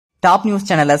Top news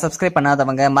சேனலை subscribe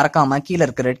பண்ணாதவங்க மறக்காம கீழ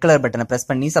இருக்க ரெட் கலர் பட்டனை பிரஸ்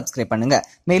பண்ணி சப்ஸ்கிரைப் பண்ணுங்க.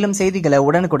 மேலும் செய்திகளை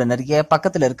உடனுக்குடன் அறிய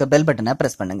பக்கத்துல இருக்க பெல் பட்டனை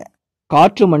பிரஸ் பண்ணுங்க.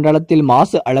 காற்று மண்டலத்தில்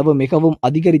மாசு அளவு மிகவும்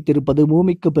அதிகரித்திருப்பது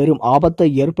பூமிக்கு பெரும் ஆபத்தை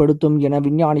ஏற்படுத்தும் என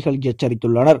விஞ்ஞானிகள்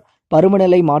எச்சரித்துள்ளனர்.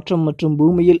 பருவநிலை மாற்றம் மற்றும்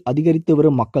பூமியில் அதிகரித்து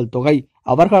வரும் மக்கள் தொகை,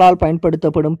 அவர்களால்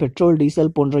பயன்படுத்தப்படும் பெட்ரோல்,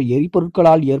 டீசல் போன்ற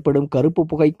எரிபொருட்களால் ஏற்படும் கருப்பு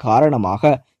புகை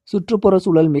காரணமாக சுற்றுப்புற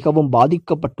சூழல் மிகவும்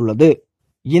பாதிக்கப்பட்டுள்ளது.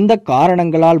 இந்த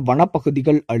காரணங்களால்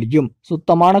வனப்பகுதிகள் அழியும்,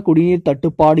 சுத்தமான குடிநீர்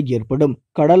தட்டுப்பாடு ஏற்படும்,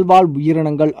 கடல்வாழ்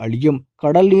உயிரினங்கள் அழியும்,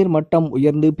 கடல் நீர் மட்டம்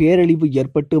உயர்ந்து பேரழிவு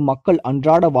ஏற்பட்டு மக்கள்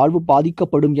அன்றாட வாழ்வு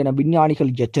பாதிக்கப்படும் என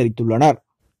விஞ்ஞானிகள் எச்சரித்துள்ளனர்.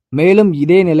 மேலும்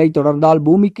இதே நிலை தொடர்ந்தால்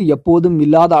பூமிக்கு எப்போதும்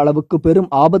இல்லாத அளவுக்கு பெரும்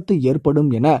ஆபத்து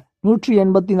ஏற்படும் என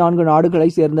 184 நாடுகளை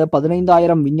சேர்ந்த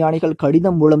 15,000 விஞ்ஞானிகள்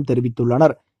கடிதம் மூலம்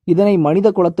தெரிவித்துள்ளனர். இதனை மனித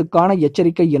குலத்துக்கான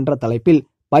எச்சரிக்கை என்ற தலைப்பில்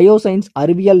பயோசைன்ஸ்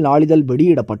அறிவியல் நாளிதழ்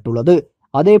வெளியிடப்பட்டுள்ளது.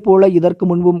 அதேபோல இதற்கு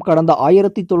முன்பும் கடந்த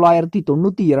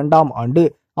 1992ஆம் ஆண்டு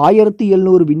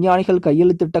 1700 விஞ்ஞானிகள்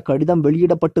கையெழுத்திட்ட கடிதம்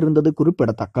வெளியிடப்பட்டிருந்தது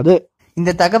குறிப்பிடத்தக்கது.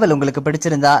 இந்த தகவல் உங்களுக்கு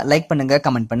பிடிச்சிருந்தா லைக் பண்ணுங்க,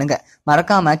 கமெண்ட் பண்ணுங்க.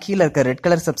 மறக்காம கீழ இருக்க ரெட்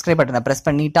கலர் சப்ஸ்கிரைப் பட்டனை பிரஸ்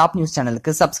பண்ணி டாப் நியூஸ்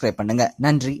சேனலுக்கு சப்ஸ்கிரைப் பண்ணுங்க.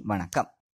 நன்றி, வணக்கம்.